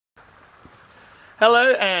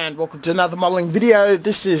Hello and welcome to another modelling video.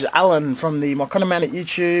 This is Alan from the MyConnerman at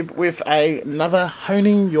YouTube with another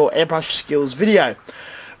Honing Your Airbrush Skills video,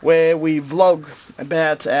 where we vlog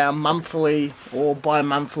about our monthly or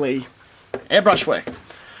bi-monthly airbrush work.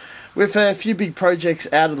 With a few big projects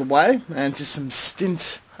out of the way and just some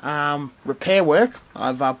stint repair work,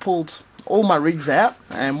 I've pulled all my rigs out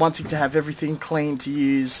and wanting to have everything clean to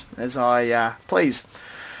use as I please.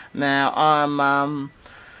 Now I'm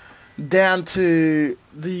down to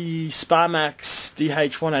the Sparmax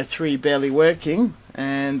DH-103 barely working,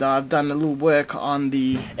 and I've done a little work on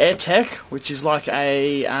the Airtech, which is like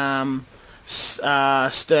a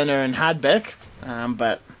sterner and hardback,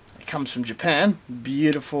 but it comes from Japan.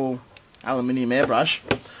 Beautiful aluminium airbrush.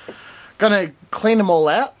 Gonna clean them all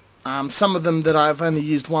out. Some of them that I've only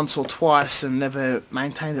used once or twice and never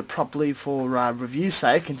maintained it properly for review's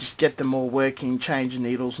sake, and just get them all working, change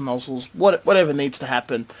needles, nozzles, whatever needs to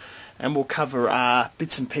happen. And we'll cover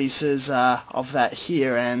bits and pieces of that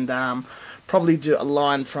here, and probably do a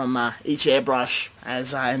line from each airbrush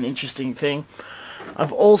as an interesting thing.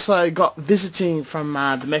 I've also got visiting from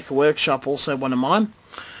the Mecca workshop, also one of mine,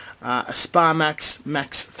 a Sparmax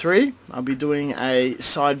Max 3. I'll be doing a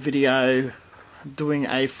side video doing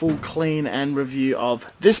a full clean and review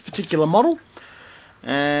of this particular model,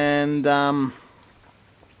 and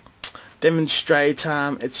demonstrate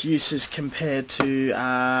its uses compared to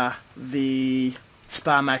the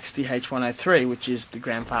Sparmax DH-103, which is the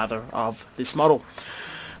grandfather of this model.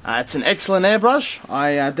 It's an excellent airbrush.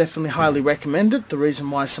 I definitely highly recommend it. The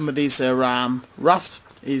reason why some of these are rough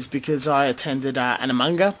is because I attended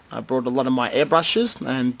Anamanga. I brought a lot of my airbrushes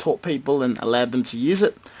and taught people and allowed them to use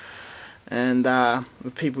it. And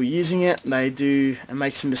with people using it, they do and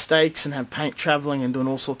make some mistakes and have paint travelling and doing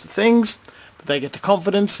all sorts of things. But they get the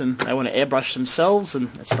confidence and they want to airbrush themselves,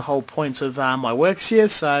 and that's the whole point of my works here.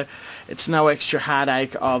 So it's no extra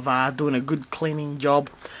heartache of doing a good cleaning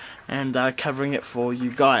job and covering it for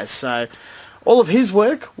you guys. So all of his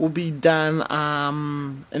work will be done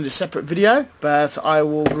in a separate video, but I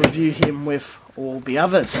will review him with all the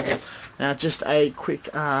others. Now, just a quick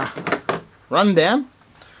rundown.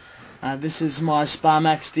 This is my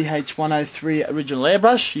Sparmax DH-103 original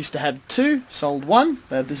airbrush. Used to have two, sold one,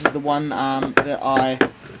 but this is the one that I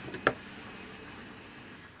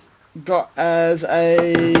got as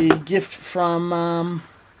a gift from my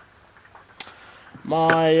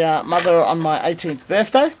mother on my 18th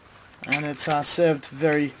birthday, and it's served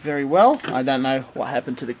very, very well. I don't know what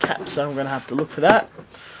happened to the cap, so I'm going to have to look for that.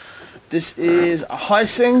 This is a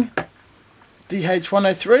Hseng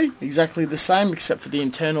DH-103, exactly the same, except for the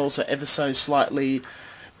internals are ever so slightly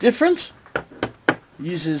different.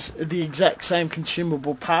 Uses the exact same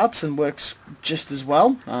consumable parts and works just as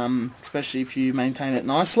well, especially if you maintain it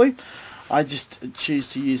nicely. I just choose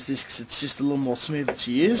to use this because it's just a little more smoother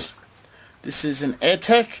to use. This is an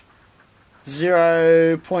Airtech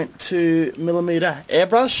 0.2mm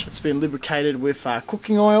airbrush. It's been lubricated with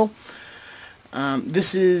cooking oil.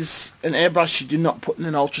 This is an airbrush you do not put in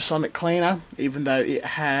an ultrasonic cleaner, even though it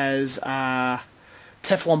has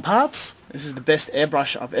Teflon parts. This is the best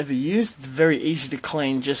airbrush I've ever used. It's very easy to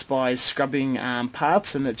clean just by scrubbing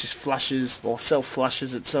parts, and it just flushes or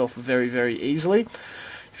self-flushes itself very, very easily.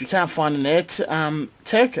 If you can't find an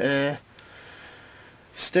Airtech,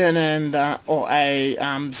 stern and or a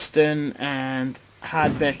stern and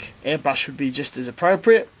hardback airbrush would be just as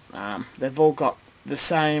appropriate. They've all got the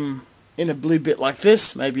same inner blue bit like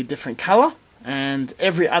this, maybe a different colour, and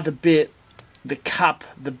every other bit, the cup,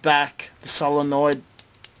 the back, the solenoid,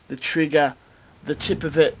 the trigger, the tip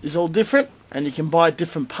of it is all different, and you can buy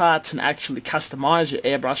different parts and actually customize your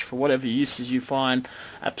airbrush for whatever uses you find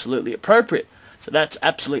absolutely appropriate. So that's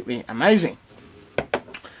absolutely amazing.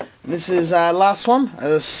 And this is our last one,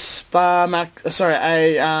 a Sparmax,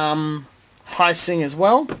 a Hseng as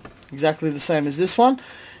well, exactly the same as this one,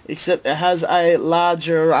 except it has a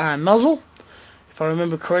larger nozzle. If I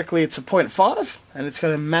remember correctly, it's a 0.5, and it's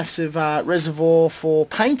got a massive reservoir for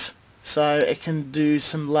paint, so it can do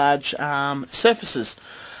some large surfaces.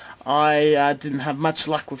 I didn't have much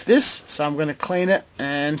luck with this, so I'm going to clean it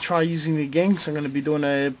and try using it again. So I'm going to be doing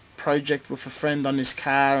a project with a friend on his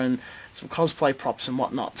car and some cosplay props and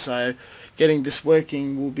whatnot, so getting this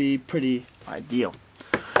working will be pretty ideal.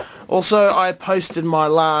 Also, I posted my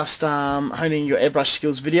last Honing Your Airbrush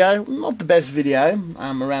Skills video, not the best video,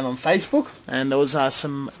 around on Facebook, and there was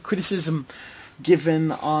some criticism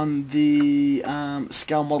given on the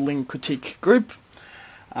scale modelling critique group.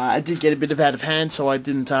 I did get a bit of out of hand, so I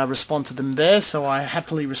didn't respond to them there, so I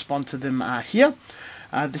happily respond to them here.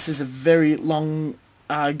 This is a very long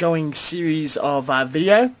going series of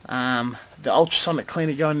video. the ultrasonic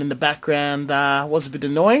cleaner going in the background was a bit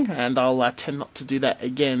annoying, and I'll tend not to do that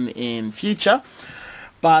again in future.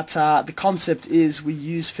 But the concept is we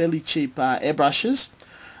use fairly cheap airbrushes.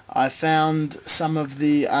 I found some of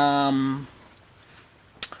the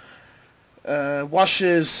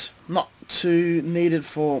washers not too needed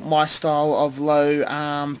for my style of low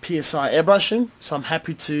PSI airbrushing, so I'm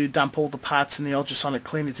happy to dump all the parts in the ultrasonic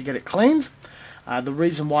cleaner to get it cleaned. The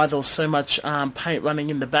reason why there was so much paint running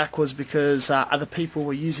in the back was because other people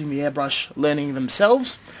were using the airbrush learning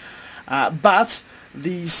themselves, but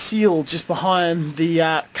the seal just behind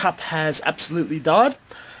the cup has absolutely died.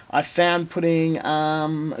 I found putting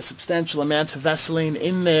a substantial amount of Vaseline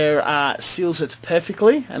in there seals it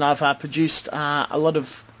perfectly, and I've produced a lot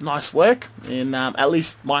of nice work, in at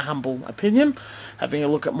least my humble opinion. Having a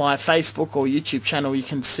look at my Facebook or YouTube channel, you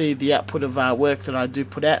can see the output of work that I do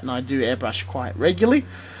put out, and I do airbrush quite regularly.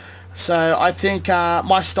 So I think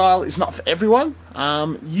my style is not for everyone.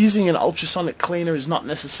 Using an ultrasonic cleaner is not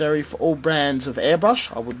necessary for all brands of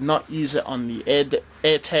airbrush. I would not use it on the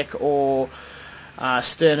Airtech or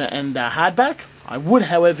Sterner and hardback. I would,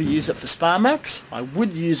 however, use it for Sparmax. I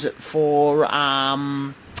would use it for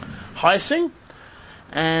Hseng,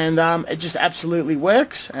 and it just absolutely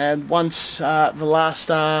works. And once the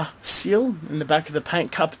last seal in the back of the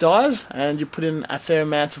paint cup dies, and you put in a fair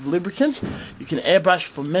amount of lubricant, you can airbrush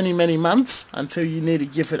for many months until you need to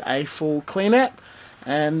give it a full clean out.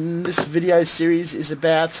 And this video series is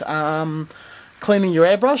about cleaning your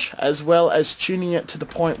airbrush, as well as tuning it to the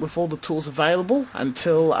point with all the tools available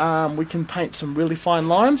until we can paint some really fine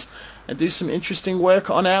lines and do some interesting work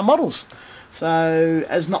on our models. So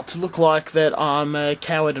as not to look like that I'm a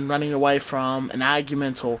coward and running away from an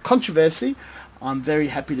argument or controversy, I'm very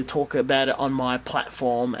happy to talk about it on my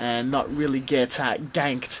platform and not really get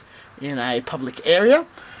ganked in a public area.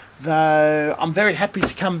 Though I'm very happy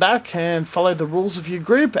to come back and follow the rules of your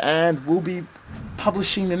group, and we'll be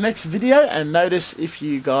publishing the next video. And notice, if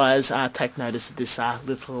you guys take notice of this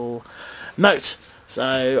little note,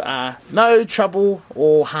 so no trouble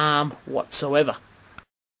or harm whatsoever.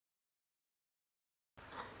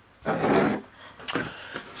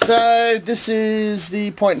 So this is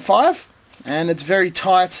the 0.5, and it's very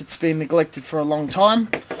tight. It's been neglected for a long time.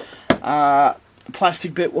 The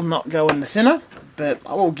plastic bit will not go in the thinner, but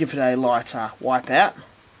I will give it a light wipe out.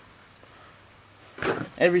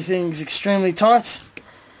 Everything's extremely tight,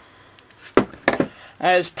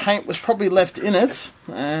 as paint was probably left in it,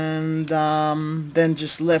 and then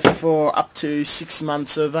just left for up to 6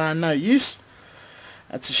 months of no use.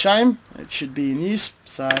 That's a shame. It should be in use,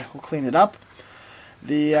 so we'll clean it up.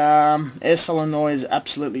 The air solenoid is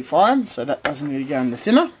absolutely fine, so that doesn't need to go in the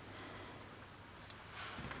thinner.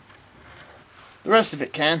 The rest of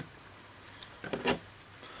it can.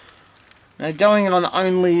 Now, going on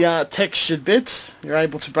only textured bits, you're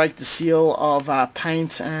able to break the seal of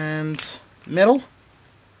paint and metal.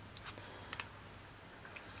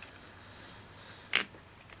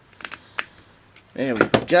 There we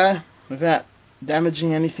go, without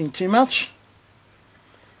damaging anything too much.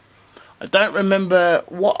 I don't remember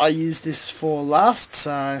what I used this for last,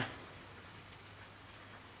 so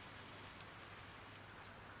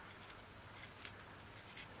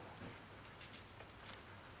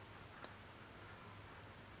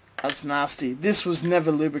that's nasty. This was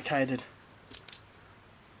never lubricated.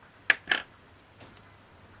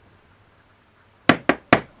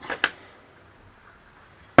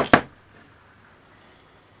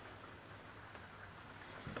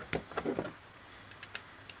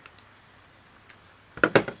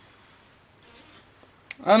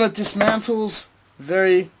 And it dismantles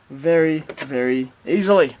very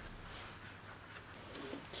easily.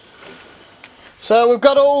 So we've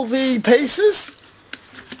got all the pieces,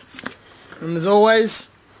 and as always,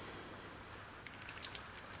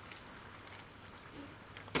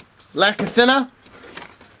 lacquer thinner,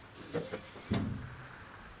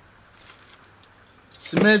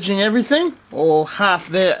 submerging everything, or half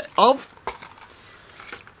thereof,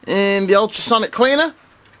 in the ultrasonic cleaner.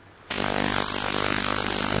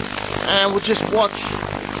 And we'll just watch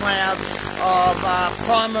the clouds of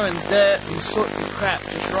primer and dirt and soot and crap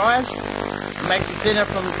just rise. Make the thinner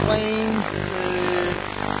from clean to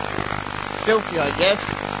filthy, I guess.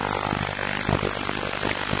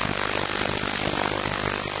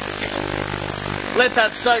 Let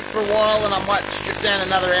that soak for a while, and I might strip down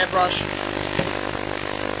another airbrush.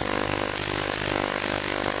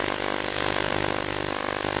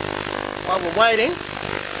 While we're waiting,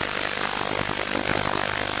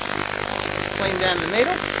 clean down the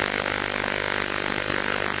needle.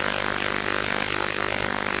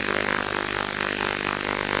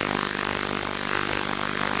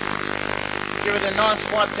 a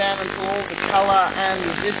nice wipe down until all the colour and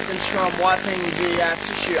resistance from wiping the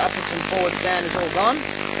tissue upwards and forwards down is all gone.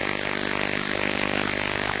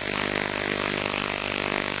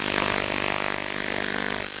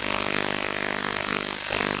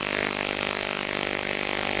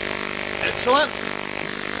 Excellent.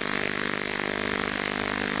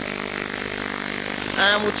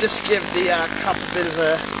 And we'll just give the cup a bit of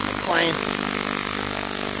a clean.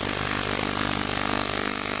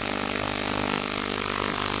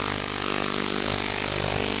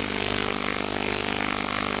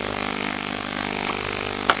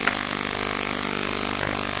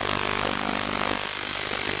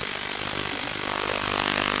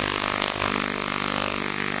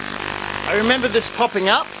 I remember this popping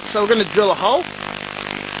up, so we're going to drill a hole.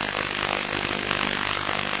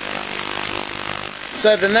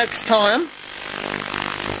 So the next time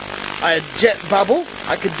I jet bubble,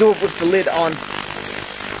 I could do it with the lid on.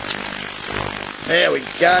 There we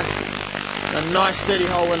go. A nice dirty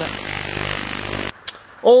hole in it.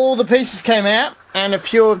 All the pieces came out, and a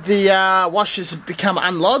few of the washers have become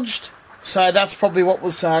unlodged. So that's probably what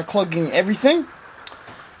was clogging everything.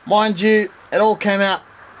 Mind you, it all came out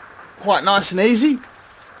quite nice and easy.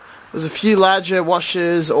 There's a few larger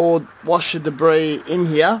washers or washer debris in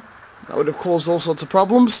here that would have caused all sorts of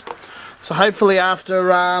problems. So hopefully after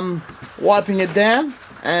wiping it down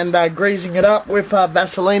and greasing it up with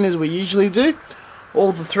Vaseline as we usually do,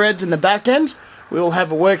 all the threads in the back end, we will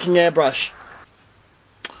have a working airbrush.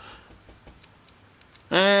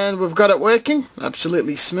 And we've got it working,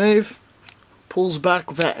 absolutely smooth, pulls back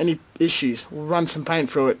without any issues. We'll run some paint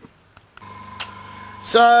through it.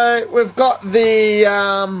 So we've got the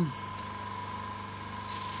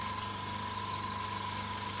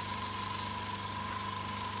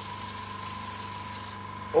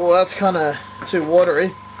oh, that's kind of too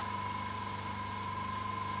watery.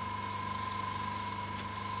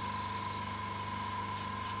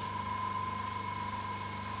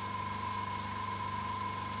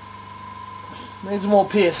 Needs more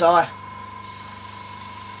PSI.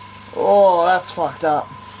 Oh, that's fucked up.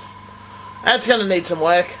 That's going to need some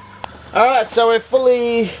work. Alright, so we're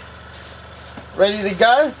fully ready to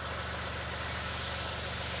go.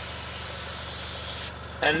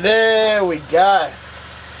 And there we go.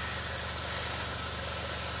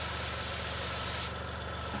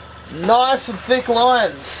 Nice and thick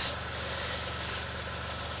lines.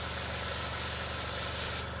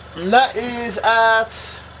 And that is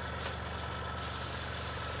at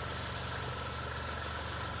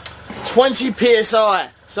 20 PSI.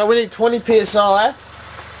 So we need 20 PSI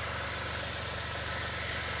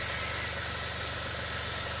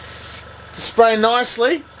to spray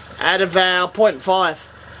nicely out of our 0.5.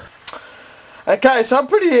 Okay, so I'm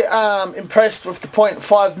pretty impressed with the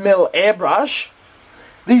 0.5mm airbrush.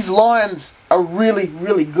 These lines are really,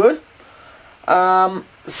 really good.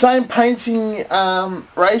 Same painting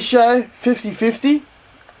ratio, 50-50,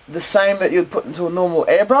 the same that you'd put into a normal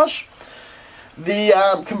airbrush. The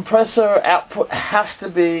compressor output has to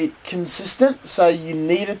be consistent, so you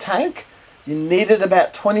need a tank. You need it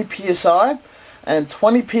about 20 PSI, and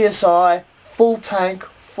 20 PSI, full tank,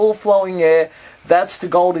 full flowing air, that's the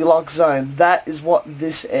Goldilocks zone. That is what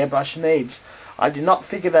this airbrush needs. I did not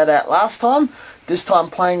figure that out last time. This time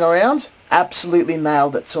playing around, absolutely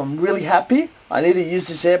nailed it. So I'm really happy. I need to use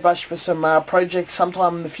this airbrush for some projects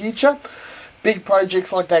sometime in the future. Big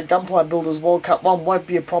projects like that Gunpla Builders World Cup one won't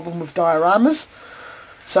be a problem with dioramas.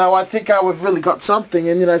 So I think we've really got something,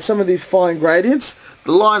 and you know, some of these fine gradients,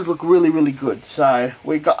 the lines look really, really good. So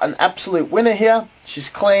we got an absolute winner here. She's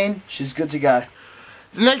clean, she's good to go.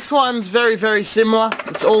 The next one's very, very similar.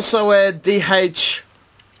 It's also a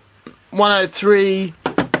DH-103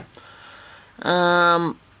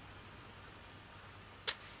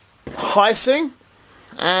 Hseng,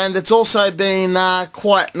 and it's also been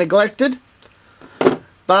quite neglected.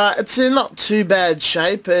 But it's in not too bad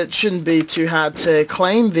shape. It shouldn't be too hard to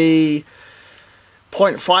clean. The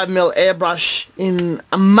 0.5mm airbrush in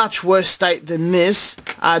a much worse state than this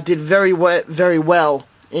did very well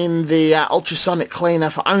in the ultrasonic cleaner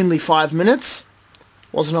for only 5 minutes.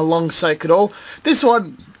 Wasn't a long soak at all. This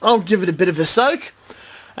one, I'll give it a bit of a soak.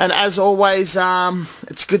 And as always,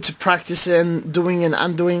 it's good to practice in doing and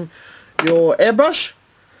undoing your airbrush.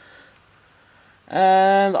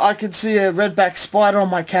 And I can see a redback spider on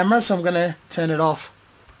my camera, so I'm going to turn it off.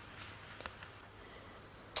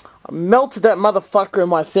 I melted that motherfucker in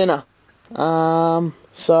my thinner.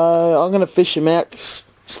 So I'm going to fish him out, 'cause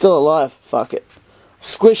he's still alive. Fuck it.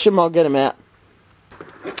 Squish him, I'll get him out.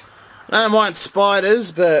 I don't mind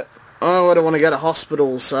spiders, but I don't want to go to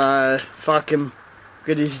hospital, so fuck him.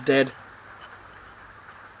 Good, he's dead.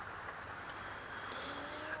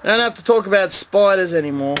 I don't have to talk about spiders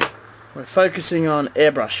anymore. We're focusing on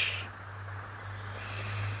airbrush.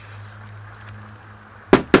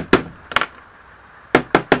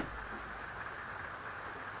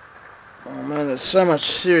 Oh man, there's so much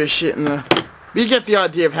serious shit in there. You get the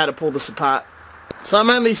idea of how to pull this apart. So I'm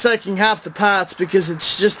only soaking half the parts because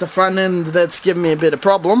it's just the front end that's giving me a bit of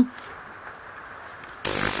problem.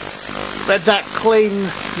 Let that clean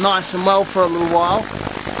nice and well for a little while.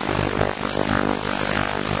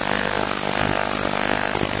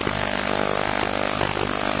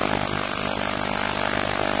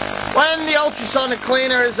 When the ultrasonic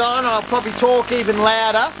cleaner is on, I'll probably talk even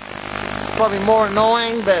louder. It's probably more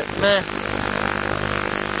annoying, but nah,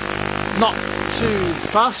 not too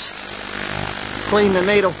fussed. Clean the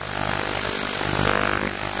needle.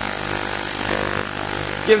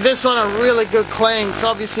 Give this one a really good clean, because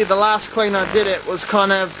obviously the last clean I did it was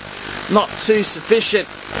kind of not too sufficient.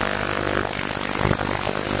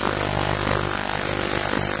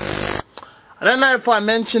 I don't know if I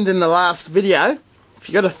mentioned in the last video, if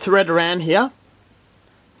you got a thread around here,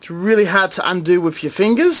 it's really hard to undo with your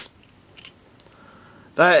fingers.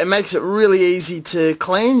 Though it makes it really easy to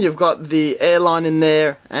clean. You've got the air line in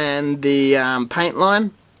there and the paint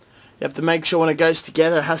line. You have to make sure when it goes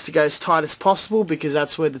together it has to go as tight as possible, because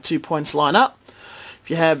that's where the 2 points line up. If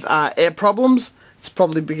you have air problems, it's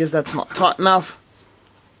probably because that's not tight enough.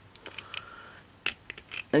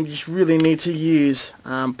 And you just really need to use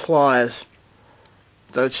pliers,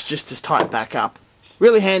 so it's just as tight back up.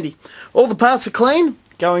 Really handy. All the parts are clean.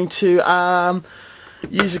 Going to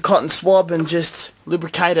use a cotton swab and just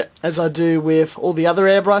lubricate it as I do with all the other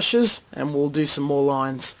airbrushes, and we'll do some more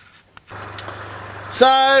lines.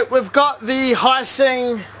 So we've got the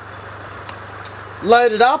Hseng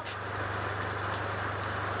loaded up.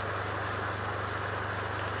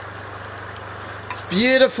 It's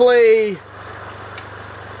beautifully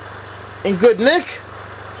in good nick.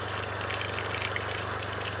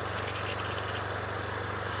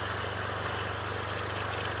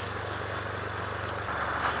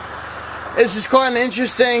 This is quite an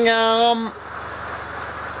interesting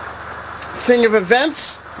thing of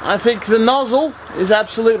events. I think the nozzle is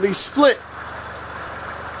absolutely split.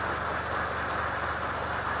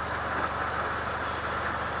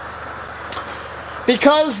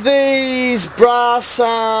 Because these brass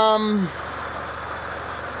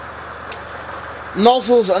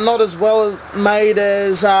nozzles are not as well made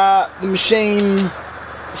as the machine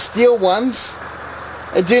steel ones,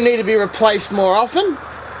 they do need to be replaced more often.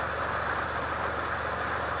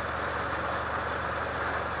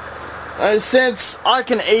 Since I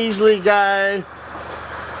can easily go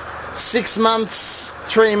 6 months,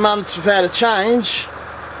 3 months without a change,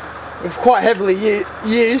 with quite heavily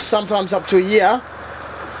used, sometimes up to a year,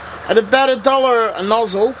 at about $1 a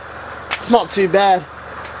nozzle, it's not too bad.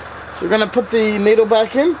 So we're going to put the needle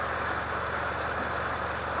back in.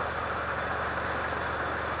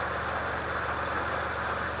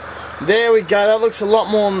 There we go, that looks a lot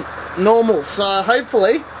more normal. So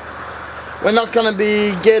hopefully we're not going to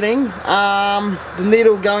be getting the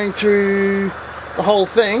needle going through the whole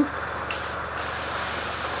thing.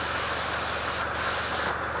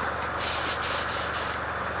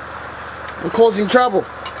 And causing trouble.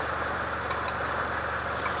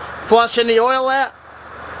 Flush any oil out.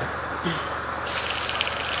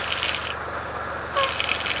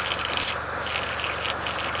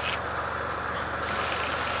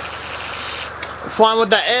 Fine with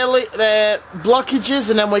the air the blockages,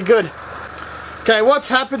 and then we're good. Okay, what's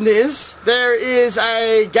happened is there is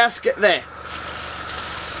a gasket there,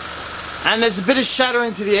 and there's a bit of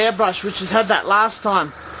shattering to the airbrush, which has had that last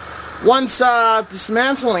time. Once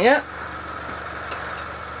dismantling it,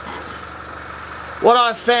 what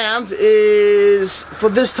I found is for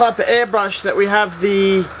this type of airbrush that we have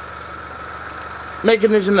the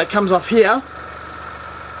mechanism that comes off here,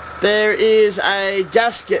 there is a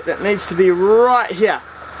gasket that needs to be right here,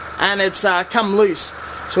 and it's come loose.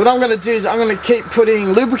 So what I'm going to do is I'm going to keep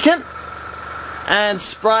putting lubricant and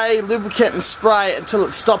spray, lubricant and spray until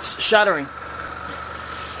it stops shattering.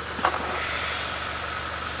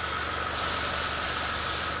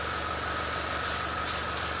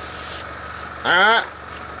 Alright.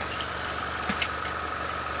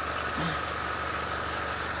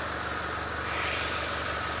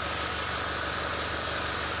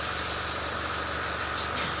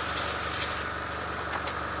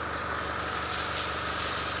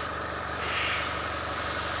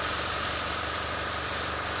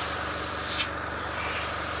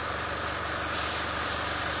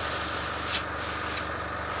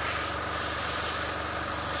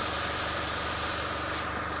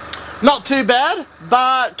 Not too bad,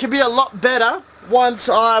 but could be a lot better once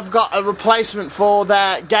I've got a replacement for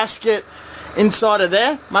that gasket inside of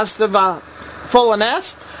there. Must have fallen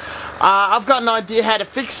out. I've got an idea how to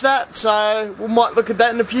fix that, so we might look at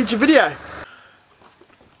that in a future video.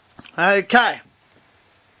 Okay.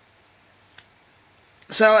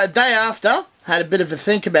 So a day after, had a bit of a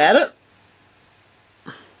think about it.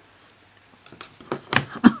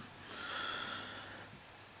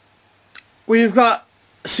 We've got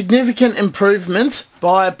significant improvement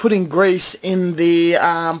by putting grease in the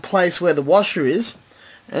place where the washer is,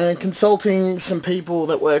 and consulting some people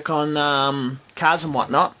that work on cars and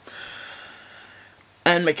whatnot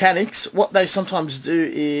and mechanics. What they sometimes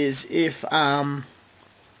do is if a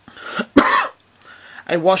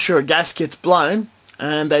washer or gasket's blown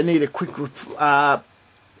and they need a quick repair,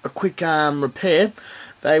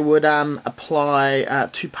 they would apply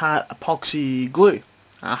 2-part epoxy glue.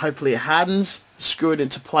 Hopefully it hardens, screw it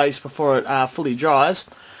into place before it fully dries,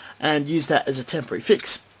 and use that as a temporary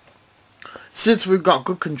fix. Since we've got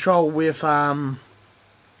good control with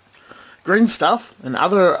green stuff and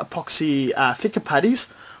other epoxy thicker putties,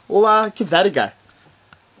 we'll give that a go.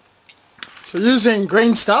 So using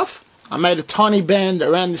green stuff, I made a tiny band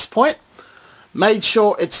around this point, made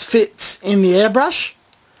sure it fits in the airbrush,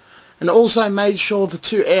 and also made sure the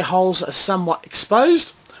 2 air holes are somewhat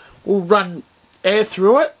exposed. We'll run air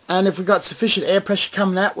through it, and if we've got sufficient air pressure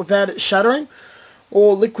coming out without it shuttering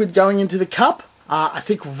or liquid going into the cup, I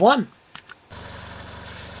think we've won.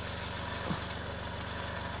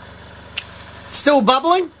 Still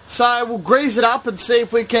bubbling, so we'll grease it up and see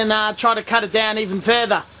if we can try to cut it down even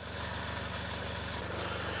further.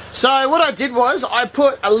 So what I did was I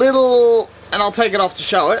put a little, and I'll take it off to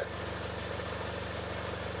show it,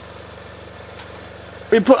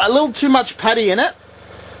 we put a little too much putty in it,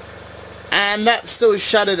 and that still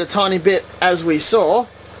shuttered a tiny bit as we saw.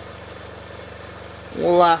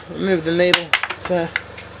 We'll remove the needle to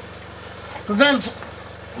prevent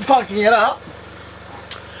fucking it up.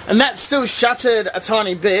 And that still shuttered a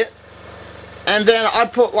tiny bit. And then I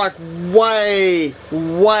put like way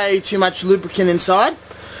too much lubricant inside.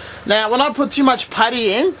 Now when I put too much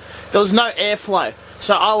putty in, there was no airflow.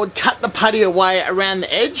 So I would cut the putty away around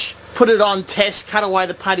the edge, put it on test, cut away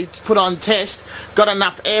the putty, put on test, got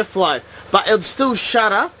enough airflow. But it would still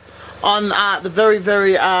shutter on the very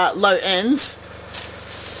low ends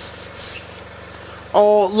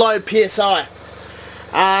or low PSI.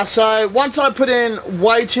 So once I put in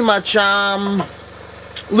way too much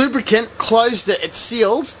lubricant, closed it, it's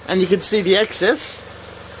sealed, and you can see the excess.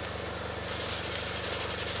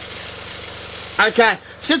 Okay,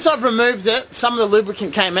 since I've removed it, some of the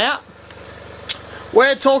lubricant came out.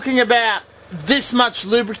 We're talking about this much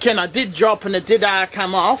lubricant. I did drop and it did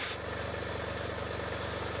come off.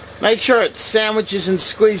 Make sure it sandwiches and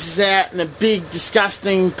squeezes out in a big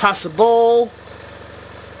disgusting pus of ball.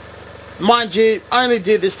 Mind you, only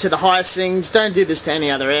do this to the Hsengs, don't do this to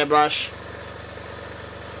any other airbrush.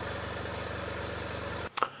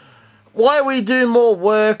 While we do more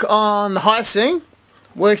work on the Hseng,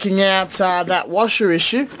 working out that washer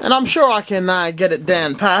issue, and I'm sure I can get it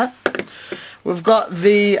down pat. We've got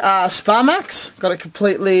the Sparmax, got it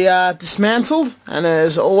completely dismantled, and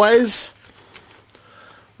as always,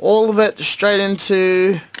 all of it straight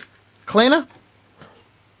into cleaner.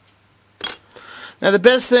 Now the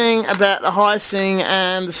best thing about the Hseng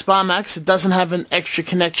and the Sparmax, it doesn't have an extra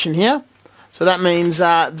connection here. So that means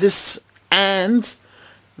this and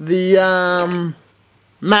the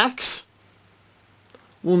Max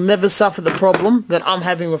will never suffer the problem that I'm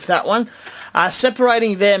having with that one.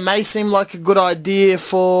 Separating there may seem like a good idea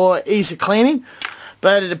for ease of cleaning,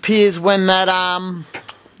 but it appears when that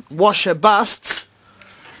washer busts,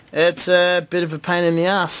 it's a bit of a pain in the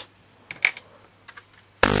ass.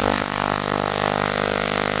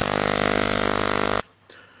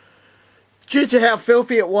 Due to how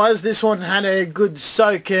filthy it was, this one had a good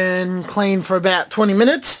soak and clean for about 20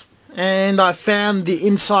 minutes, and I found the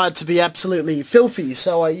inside to be absolutely filthy,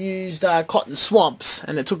 so I used cotton swabs,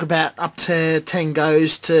 and it took about up to 10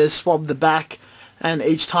 goes to swab the back, and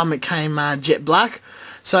each time it came jet black.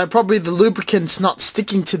 So probably the lubricant's not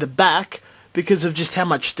sticking to the back because of just how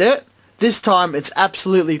much dirt. This time it's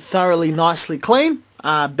absolutely thoroughly nicely clean,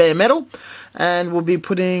 bare metal, and we'll be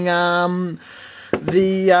putting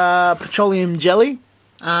the petroleum jelly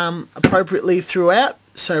appropriately throughout,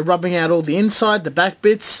 so rubbing out all the inside, the back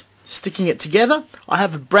bits, sticking it together. I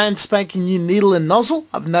have a brand spanking new needle and nozzle.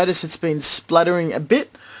 I've noticed it's been spluttering a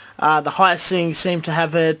bit. The Hseng seemed to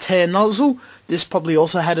have a tear nozzle. This probably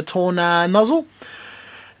also had a torn nozzle,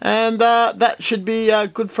 and that should be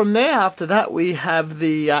good from there. After that we have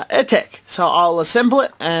the Airtech, so I'll assemble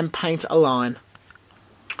it and paint a line.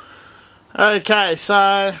 Okay,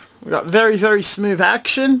 so we've got very smooth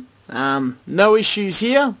action. No issues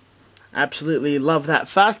here. Absolutely love that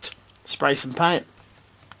fact. Spray some paint.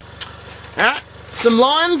 Alright, some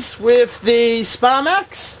lines with the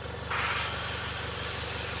Sparmax.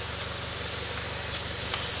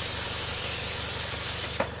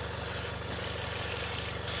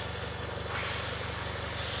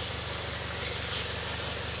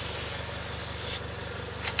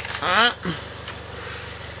 Alright.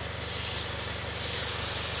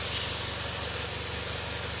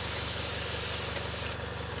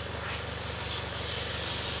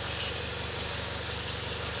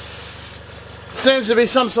 Seems to be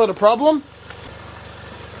some sort of problem.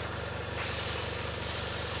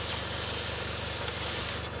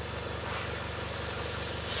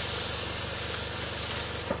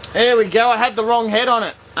 There we go, I had the wrong head on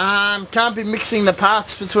it. Can't be mixing the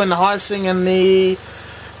parts between the Hseng and the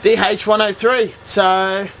DH-103.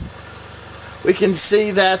 So we can see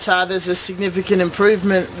that there's a significant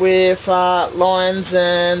improvement with lines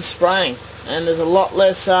and spraying. And there's a lot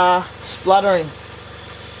less spluttering.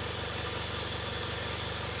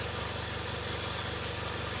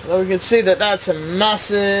 So we can see that that's a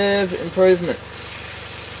massive improvement.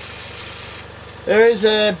 There is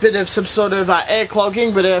a bit of some sort of air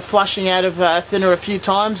clogging, but flushing out of thinner a few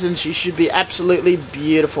times, and she should be absolutely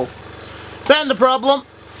beautiful. Found the problem.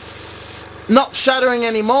 Not shuttering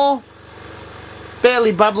anymore.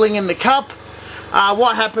 Barely bubbling in the cup.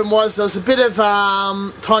 What happened was there was a bit of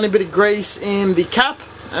tiny bit of grease in the cap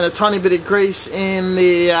and a tiny bit of grease in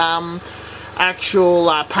the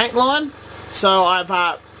actual paint line. So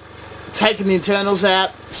I've taken the internals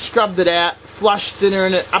out, scrubbed it out, flushed thinner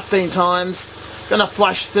in it up 10 times, gonna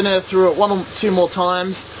flush thinner through it 1 or 2 more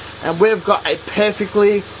times, and we've got a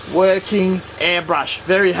perfectly working airbrush.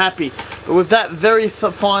 Very happy. But with that very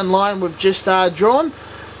fine line we've just drawn,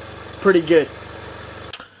 pretty good.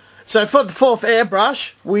 So for the 4th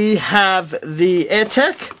airbrush we have the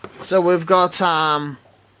Airtech. So we've got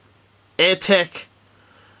Airtech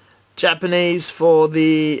Japanese for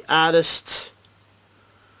the artists,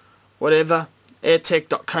 whatever,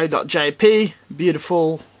 airtech.co.jp,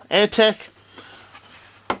 beautiful Airtech.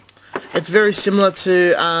 It's very similar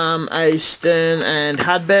to a Stern and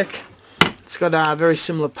Hadbeck. It's got very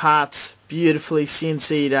similar parts, beautifully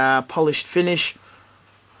CNC'd polished finish.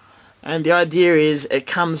 And the idea is it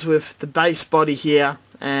comes with the base body here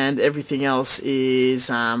and everything else is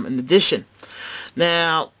an addition.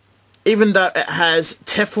 Now, even though it has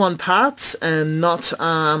Teflon parts and not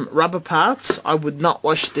rubber parts, I would not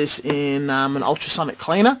wash this in an ultrasonic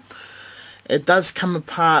cleaner. It does come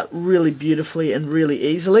apart really beautifully and really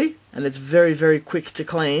easily, and it's very quick to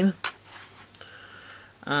clean.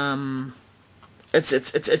 It's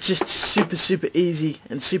just super easy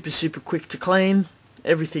and super quick to clean.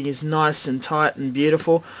 Everything is nice and tight and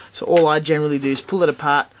beautiful. So all I generally do is pull it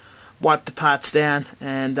apart, wipe the parts down,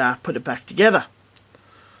 and put it back together.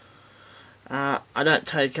 I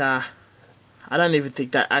don't even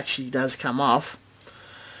think that actually does come off.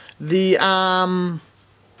 The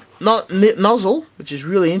nozzle, which is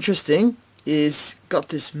really interesting, is got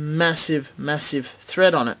this massive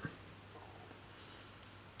thread on it.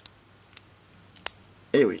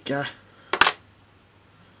 Here we go.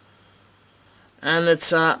 And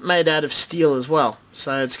it's made out of steel as well,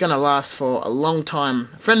 so it's going to last for a long time.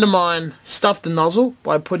 A friend of mine stuffed the nozzle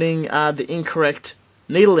by putting the incorrect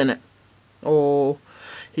needle in it. Or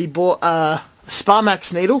he bought a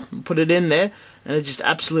Sparmax needle and put it in there, and it just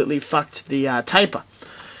absolutely fucked the taper.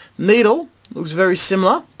 Needle looks very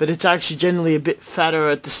similar, but it's actually generally a bit fatter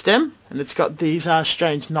at the stem, and it's got these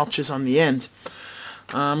strange notches on the end.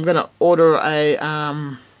 I'm going to order a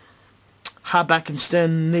hardback and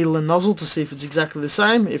Stern needle and nozzle to see if it's exactly the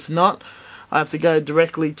same. If not, I have to go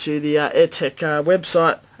directly to the Airtech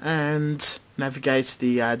website and navigate to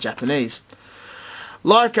the Japanese.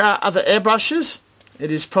 Like other airbrushes,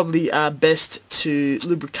 it is probably best to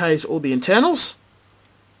lubricate all the internals.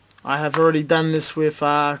 I have already done this with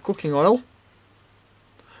cooking oil,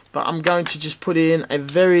 but I'm going to just put in a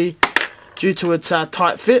due to its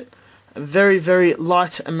tight fit, a very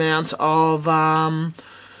light amount of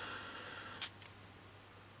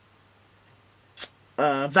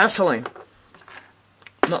Vaseline.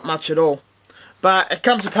 Not much at all, but it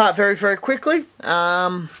comes apart very quickly.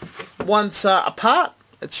 Once apart,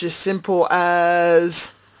 it's just simple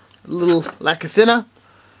as a little lacquer thinner,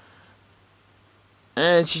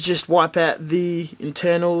 and you just wipe out the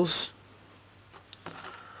internals,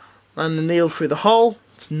 run the needle through the hole.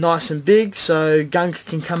 It's nice and big, so gunk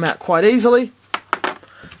can come out quite easily,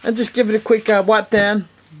 and just give it a quick wipe down,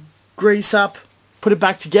 grease up, put it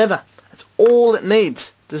back together. That's all it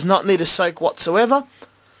needs. Does not need a soak whatsoever.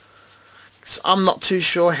 So I'm not too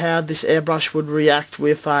sure how this airbrush would react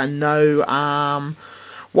with no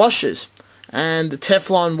washers. And the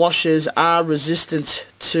Teflon washers are resistant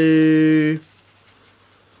to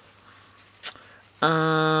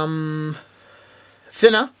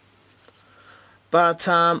thinner, but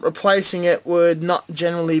replacing it would not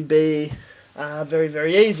generally be very,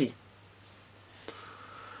 very easy.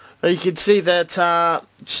 So you can see that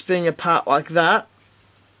just being apart like that,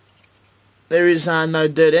 there is no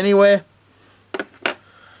dirt anywhere.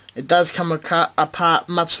 It does come apart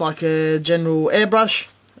much like a general airbrush,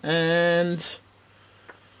 and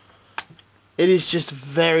it is just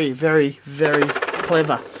very, very, very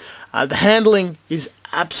clever. The handling is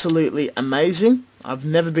absolutely amazing. I've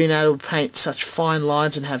never been able to paint such fine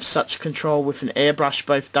lines and have such control with an airbrush,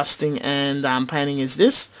 both dusting and painting as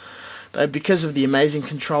this. But because of the amazing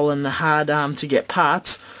control and the hard to get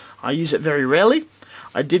parts, I use it very rarely.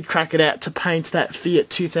 I did crack it out to paint that Fiat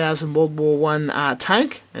 2000 World War I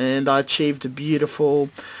tank, and I achieved a beautiful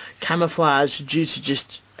camouflage due to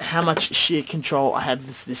just how much sheer control I have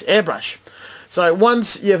with this airbrush. So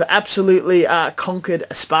once you've absolutely conquered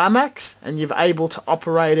a Sparmax and you're able to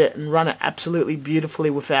operate it and run it absolutely beautifully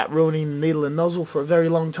without ruining the needle and nozzle for a very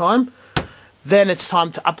long time, then it's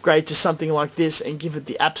time to upgrade to something like this and give it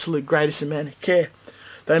the absolute greatest amount of care.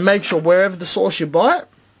 They make sure wherever the source you buy it,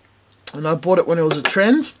 and I bought it when it was a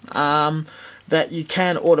trend, that you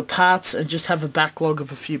can order parts and just have a backlog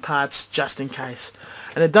of a few parts just in case.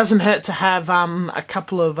 And it doesn't hurt to have a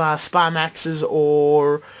couple of Sparmaxes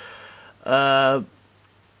or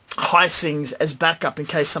Hsengs as backup in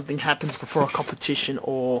case something happens before a competition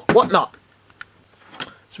or whatnot.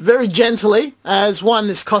 It's very gently, as one,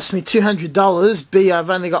 this cost me $200, B, I've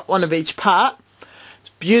only got one of each part. It's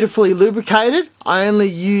beautifully lubricated. I only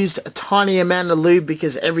used a tiny amount of lube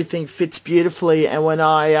because everything fits beautifully, and when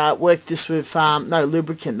I worked this with no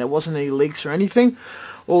lubricant, there wasn't any leaks or anything.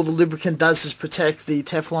 All the lubricant does is protect the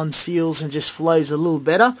Teflon seals and just flows a little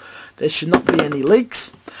better. There should not be any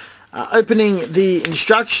leaks. Opening the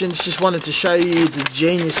instructions, just wanted to show you the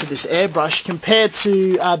genius of this airbrush compared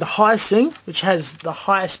to the Hseng, which has the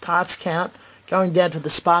highest parts count, going down to the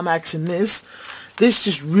Sparmax in this. This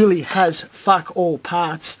just really has fuck all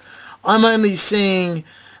parts. I'm only seeing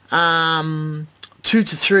 2 to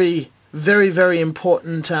 3 very, very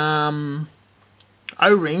important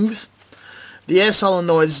O-rings. The air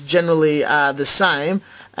solenoids generally are the same,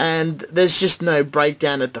 and there's just no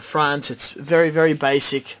breakdown at the front. It's very, very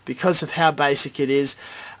basic. Because of how basic it is,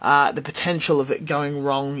 the potential of it going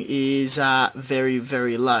wrong is very,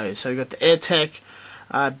 very low. So we've got the Airtech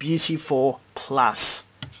Beauti 4 Plus.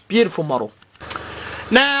 Beautiful model.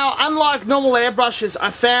 Now, unlike normal airbrushes,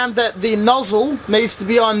 I found that the nozzle needs to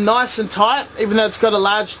be on nice and tight, even though it's got a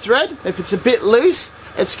large thread. If it's a bit loose,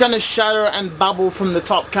 it's going to shudder and bubble from the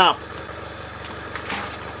top cup.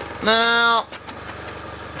 Now,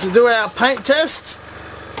 to do our paint test,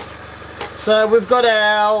 so we've got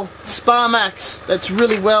our Sparmax that's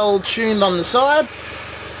really well tuned on the side.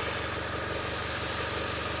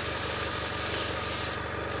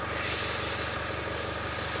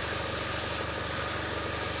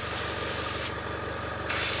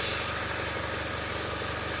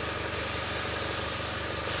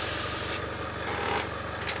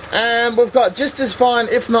 And we've got just as fine,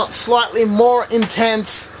 if not slightly more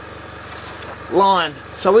intense line.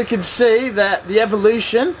 So we can see that the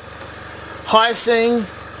evolution, Hseng,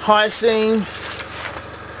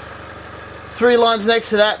 3 lines next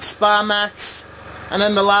to that, Sparmax, and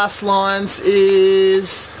then the last lines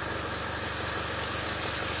is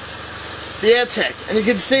the Airtech. And you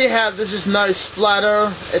can see how there's just no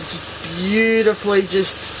splatter, it just beautifully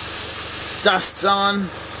just dusts on.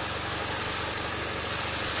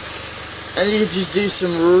 And you can just do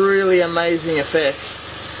some really amazing effects.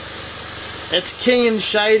 It's king in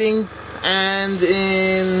shading and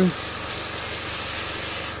in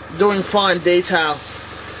doing fine detail.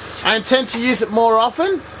 I intend to use it more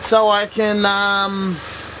often so I can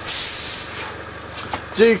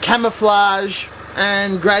do camouflage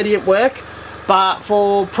and gradient work, but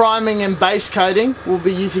for priming and base coating we'll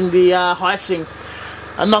be using the Hseng,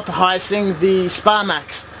 not the Hseng, the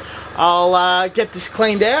Sparmax. I'll get this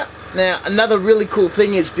cleaned out. Now, another really cool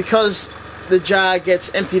thing is because the jar gets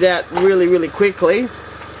emptied out really, really quickly,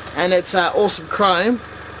 and it's awesome chrome,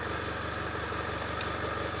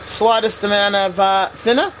 slightest amount of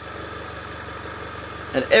thinner,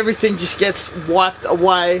 and everything just gets wiped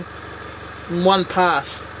away in one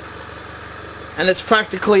pass. And it's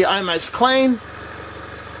practically almost clean.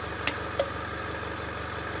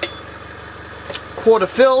 Quarter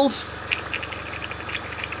filled,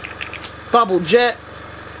 bubble jet.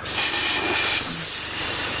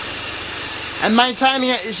 and maintaining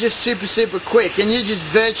it is just super quick, and you're just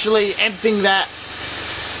virtually emptying that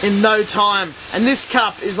in no time. And this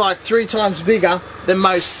cup is like 3 times bigger than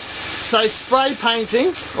most. So spray painting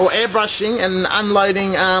or airbrushing and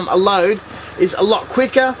unloading a load is a lot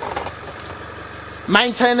quicker.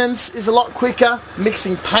 Maintenance is a lot quicker.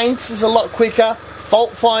 Mixing paints is a lot quicker.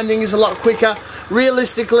 Fault finding is a lot quicker.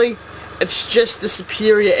 Realistically, it's just the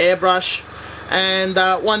superior airbrush. And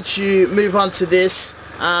once you move on to this,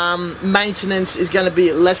 maintenance is going to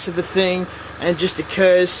be less of a thing and just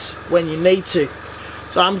occurs when you need to.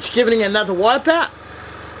 So I'm just giving it another wipe out.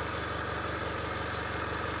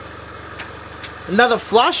 Another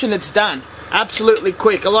flush and it's done. Absolutely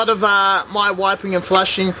quick. A lot of my wiping and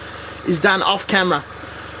flushing is done off camera.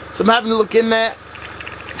 So I'm having a look in there.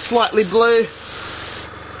 Slightly blue.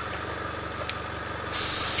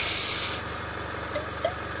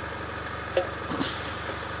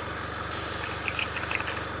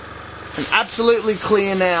 And absolutely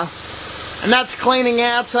clear now. And that's cleaning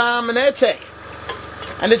out an Airtech.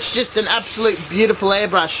 And it's just an absolute beautiful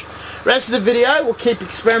airbrush. Rest of the video, we'll keep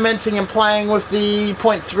experimenting and playing with the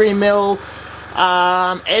 0.3mm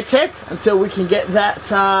Airtech until we can get that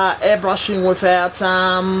airbrushing without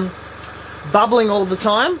bubbling all the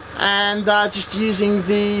time, and just using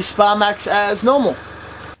the Sparmax as normal.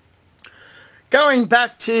 Going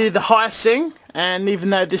back to the Hseng, and even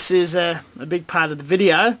though this is a big part of the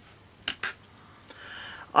video,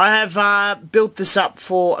 I have built this up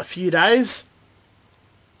for a few days.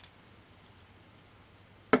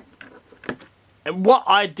 And what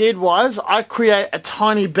I did was I create a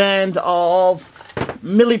tiny band of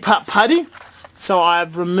milliput putty. So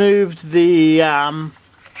I've removed the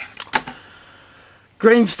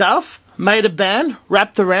green stuff, made a band,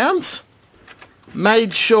 wrapped around,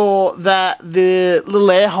 made sure that the little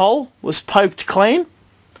air hole was poked clean,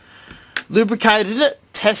 lubricated it,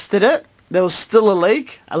 tested it, there was still a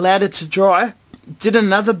leak, allowed it to dry, did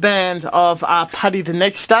another band of putty the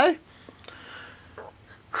next day,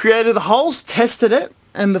 created the holes, tested it,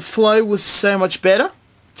 and the flow was so much better.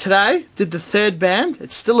 Today, did the third band.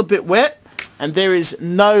 It's still a bit wet, and there is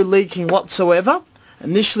no leaking whatsoever.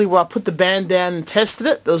 Initially, when I put the band down and tested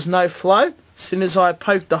it, there was no flow. As soon as I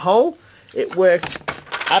poked the hole, it worked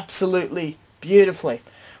absolutely beautifully.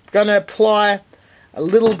 I'm going to apply a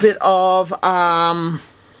little bit of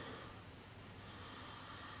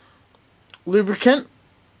lubricant.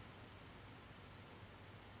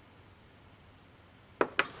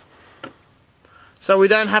 So we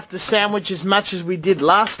don't have to sandwich as much as we did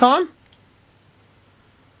last time.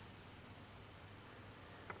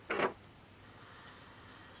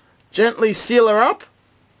 Gently seal her up,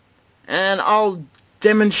 and I'll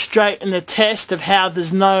demonstrate in the test of how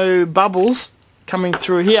there's no bubbles coming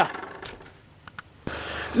through here.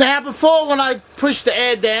 Now before, when I pushed the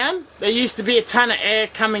air down, there used to be a ton of air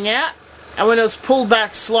coming out, and when it was pulled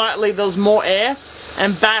back slightly there was more air,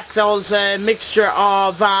 and back there was a mixture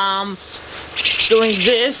of doing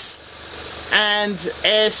this and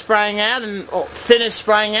air spraying out and thinner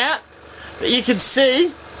spraying out. But you can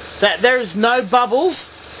see that there is no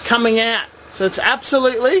bubbles coming out, so it's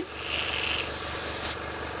absolutely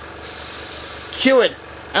cured.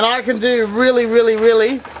 And I can do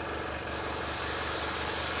really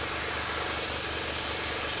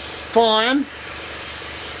fine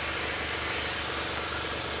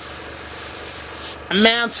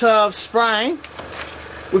amounts of spraying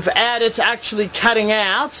without it actually cutting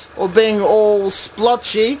out or being all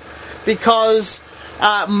splotchy, because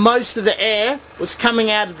most of the air was coming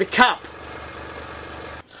out of the cup.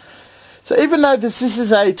 So even though this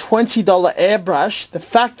is a $20 airbrush, the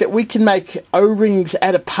fact that we can make O-rings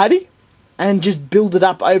out of putty and just build it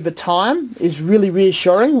up over time is really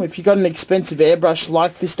reassuring. If you've got an expensive airbrush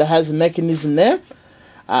like this that has a mechanism there,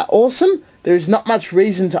 awesome. There is not much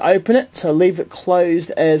reason to open it, so leave it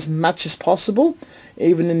closed as much as possible,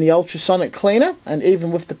 even in the ultrasonic cleaner, and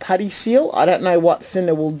even with the putty seal. I don't know what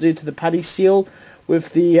thinner will do to the putty seal.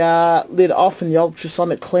 With the lid off and the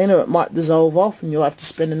ultrasonic cleaner, it might dissolve off and you'll have to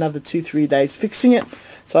spend another 2-3 days fixing it.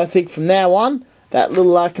 So I think from now on, that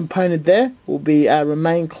little component there will be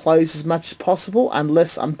remain closed as much as possible,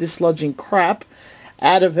 unless I'm dislodging crap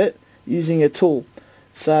out of it using a tool.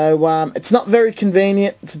 So it's not very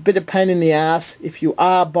convenient. It's a bit of pain in the ass. If you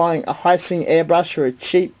are buying a Hseng airbrush or a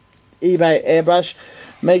cheap eBay airbrush,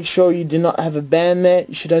 make sure you do not have a band there.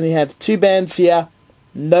 You should only have 2 bands here,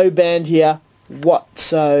 no band here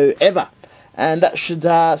whatsoever, and that should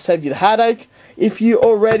save you the headache. If you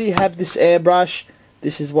already have this airbrush,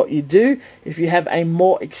 this is what you do. If you have a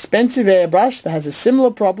more expensive airbrush that has a similar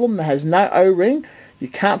problem, that has no O-ring, you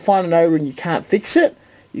can't find an O-ring, you can't fix it,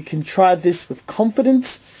 You can try this with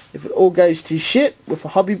confidence. If it all goes to shit with a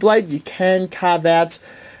hobby blade, you can carve out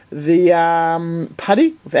the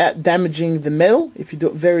putty without damaging the metal. If you do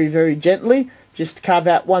it very, very gently, just carve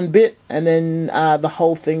out one bit and then the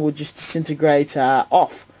whole thing will just disintegrate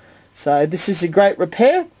off. So this is a great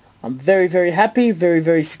repair. I'm very, very happy, very,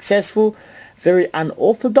 very successful, very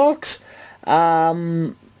unorthodox.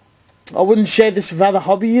 I wouldn't share this with other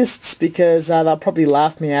hobbyists because they'll probably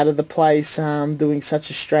laugh me out of the place doing such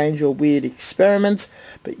a strange or weird experiment.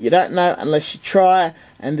 But you don't know unless you try,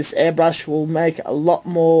 and this airbrush will make a lot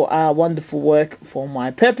more wonderful work for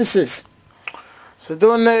my purposes. So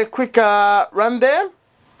doing a quick rundown,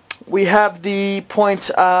 we have the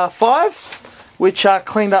 0.5, which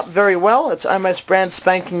cleaned up very well. It's almost brand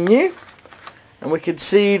spanking new. And we can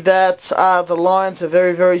see that the lines are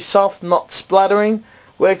very, very soft, not spluttering.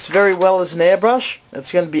 Works very well as an airbrush.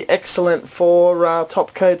 It's going to be excellent for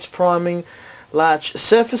top coats, priming large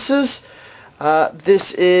surfaces.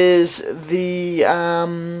 This is the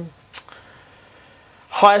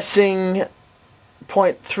Hseng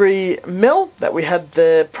 0.3 mil that we had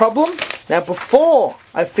the problem. Now before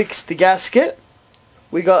I fixed the gasket,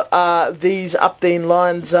 we got these updeen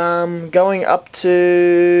lines going up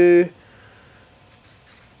to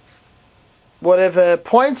whatever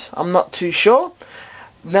point, I'm not too sure.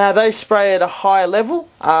 Now they spray at a high level.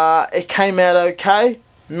 It came out okay,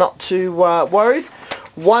 not too worried.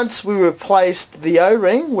 Once we replaced the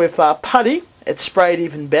O-ring with putty, it sprayed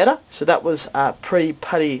even better. So that was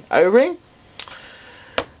pre-putty O-ring.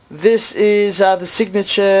 This is the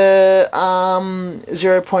signature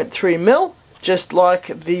 0.3 mil, just like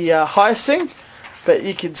the Hseng, but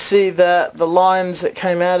you can see that the lines that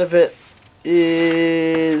came out of it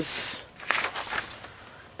is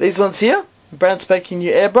these ones here. Brand spanking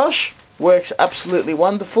new airbrush, works absolutely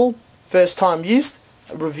wonderful. First time used.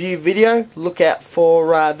 A review video, look out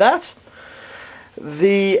for that.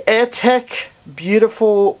 The Airtech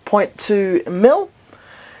Beautiful 0.2 mil.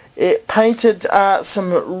 It painted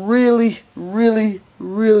some really, really,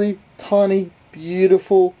 really tiny,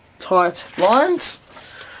 beautiful, tight lines.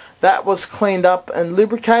 That was cleaned up and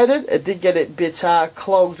lubricated. It did get a bit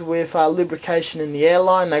clogged with lubrication in the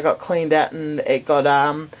airline. They got cleaned out and it got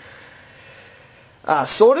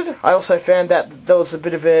sorted. I also found that there was a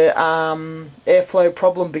bit of a airflow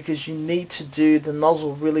problem because you need to do the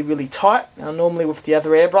nozzle really, really tight. Now normally with the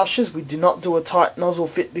other airbrushes we do not do a tight nozzle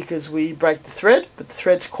fit because we break the thread, but the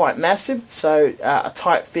thread's quite massive, so a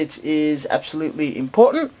tight fit is absolutely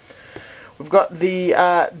important. We've got the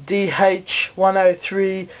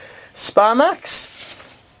DH-103 Sparmax,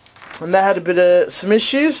 and that had a bit of some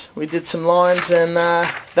issues. We did some lines and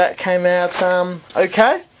that came out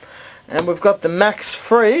okay. And we've got the Max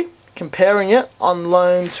Free, comparing it on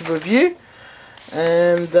loan to review,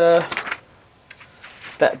 and that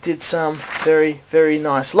did some very, very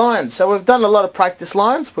nice lines. So we've done a lot of practice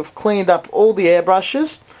lines. We've cleaned up all the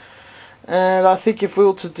airbrushes, and I think if we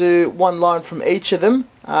were to do one line from each of them,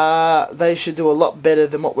 they should do a lot better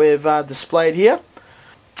than what we've displayed here.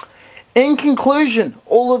 In conclusion,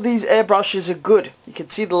 all of these airbrushes are good. You can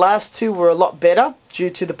see the last two were a lot better due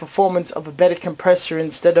to the performance of a better compressor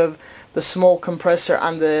instead of the small compressor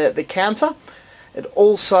under the counter. It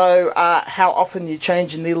also, how often you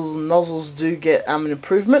change your needles and nozzles do get an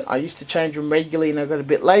improvement. I used to change them regularly and I got a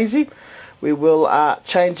bit lazy. We will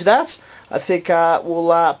change that. I think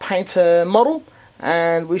we'll paint a model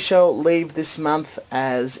and we shall leave this month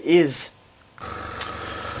as is.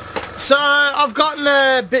 So I've gotten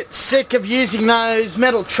a bit sick of using those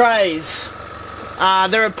metal trays.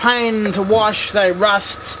 They're a pain to wash, they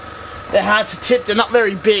rust, they're hard to tip, they're not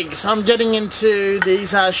very big. So I'm getting into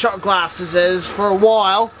these shot glasses, as for a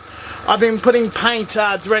while I've been putting paint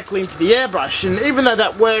directly into the airbrush, and even though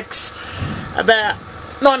that works about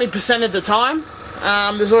 90% of the time,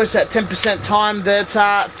 there's always that 10% time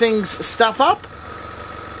that things stuff up,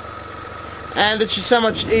 and it's just so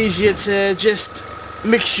much easier to just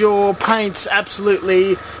mix your paints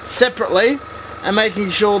absolutely separately and making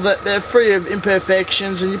sure that they're free of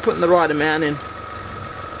imperfections and you're putting the right amount in.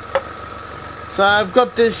 So I've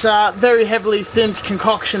got this very heavily thinned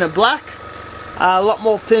concoction of black, a lot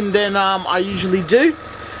more thin than I usually do,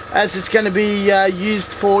 as it's going to be used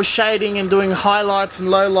for shading and doing highlights and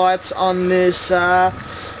lowlights on this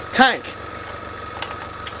tank.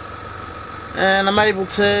 And I'm able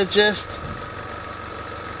to just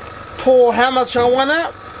pour how much I want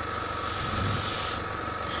out,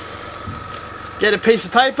 get a piece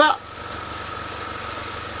of paper,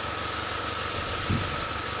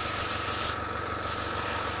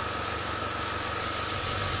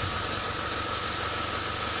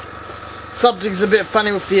 something's a bit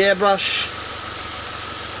funny with the airbrush.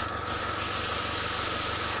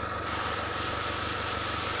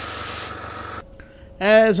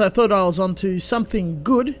 As I thought I was onto something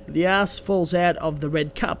good, the arse falls out of the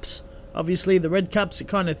red cups. Obviously the red cups are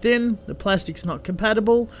kind of thin, the plastic's not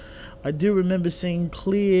compatible. I do remember seeing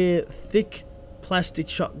clear, thick plastic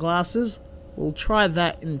shot glasses. We'll try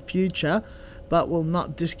that in future, but we'll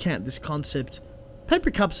not discount this concept. Paper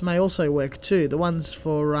cups may also work too, the ones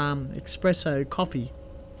for espresso coffee.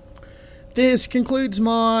 This concludes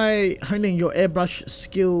my Honing Your Airbrush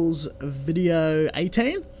Skills video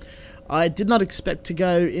 18. I did not expect to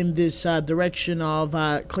go in this direction of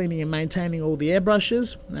cleaning and maintaining all the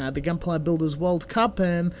airbrushes. The Gunpla Builders World Cup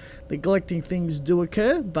and neglecting things do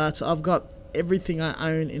occur, but I've got everything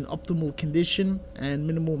I own in optimal condition and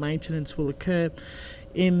minimal maintenance will occur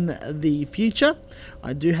in the future.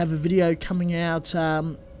 I do have a video coming out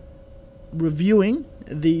reviewing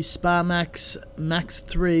the Sparmax Max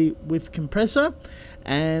 3 with compressor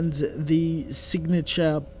and the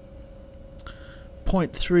signature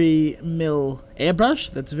 0.3mm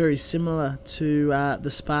airbrush that's very similar to the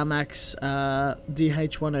Sparmax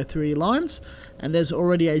DH-103 lines, and there's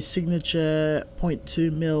already a signature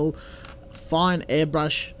 0.2mm fine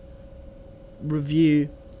airbrush review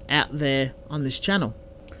out there on this channel.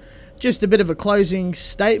 Just a bit of a closing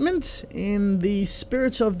statement. In the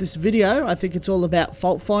spirit of this video, I think it's all about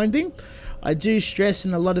fault finding. I do stress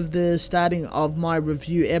in a lot of the starting of my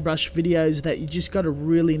review airbrush videos that you just got to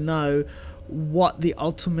really know what the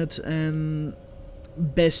ultimate and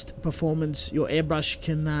best performance your airbrush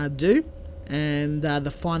can do, and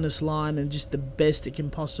the finest line and just the best it can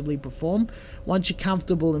possibly perform. Once you're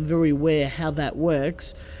comfortable and very aware how that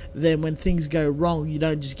works, then when things go wrong, you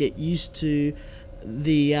don't just get used to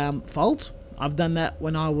the fault. I've done that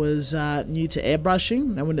when I was new to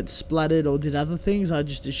airbrushing, and when it spluttered or did other things, I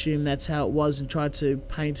just assumed that's how it was and tried to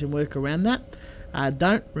paint and work around that.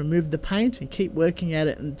 Don't remove the paint and keep working at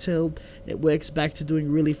it until it works back to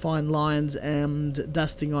doing really fine lines and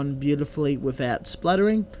dusting on beautifully without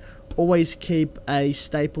spluttering. Always keep a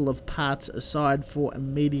staple of parts aside for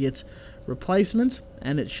immediate replacement,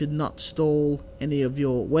 and it should not stall any of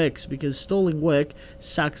your works, because stalling work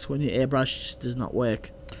sucks when your airbrush just does not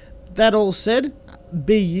work. That all said,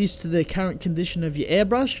 be used to the current condition of your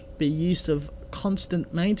airbrush, be used of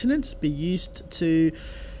constant maintenance, be used to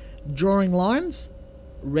drawing lines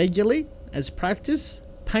regularly as practice.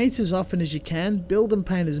 Paint as often as you can. Build and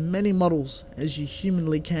paint as many models as you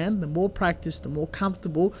humanly can. The more practice, the more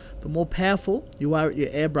comfortable, the more powerful you are at your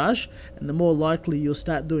airbrush, and the more likely you'll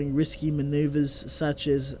start doing risky maneuvers such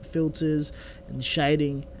as filters and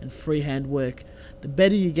shading and freehand work. The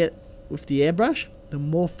better you get with the airbrush, the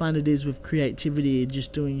more fun it is with creativity and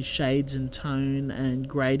just doing shades and tone and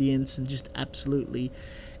gradients and just absolutely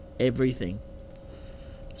everything.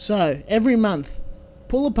 So every month,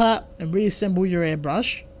 pull apart and reassemble your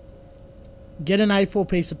airbrush. Get an A4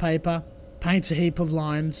 piece of paper, paint a heap of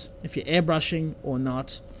lines if you're airbrushing or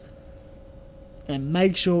not, and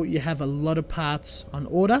make sure you have a lot of parts on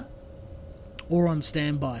order or on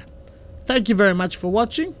standby. Thank you very much for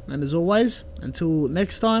watching, and as always, until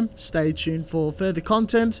next time, stay tuned for further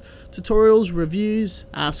content, tutorials, reviews,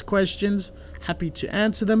 ask questions, happy to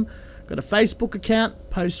answer them. Got a Facebook account,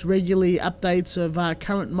 post regularly updates of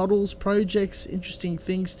current models, projects, interesting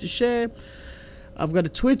things to share. I've got a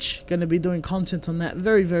Twitch, going to be doing content on that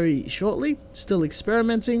very, very shortly. Still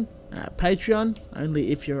experimenting. Patreon,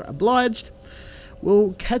 only if you're obliged.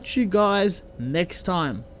 We'll catch you guys next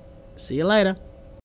time. See you later.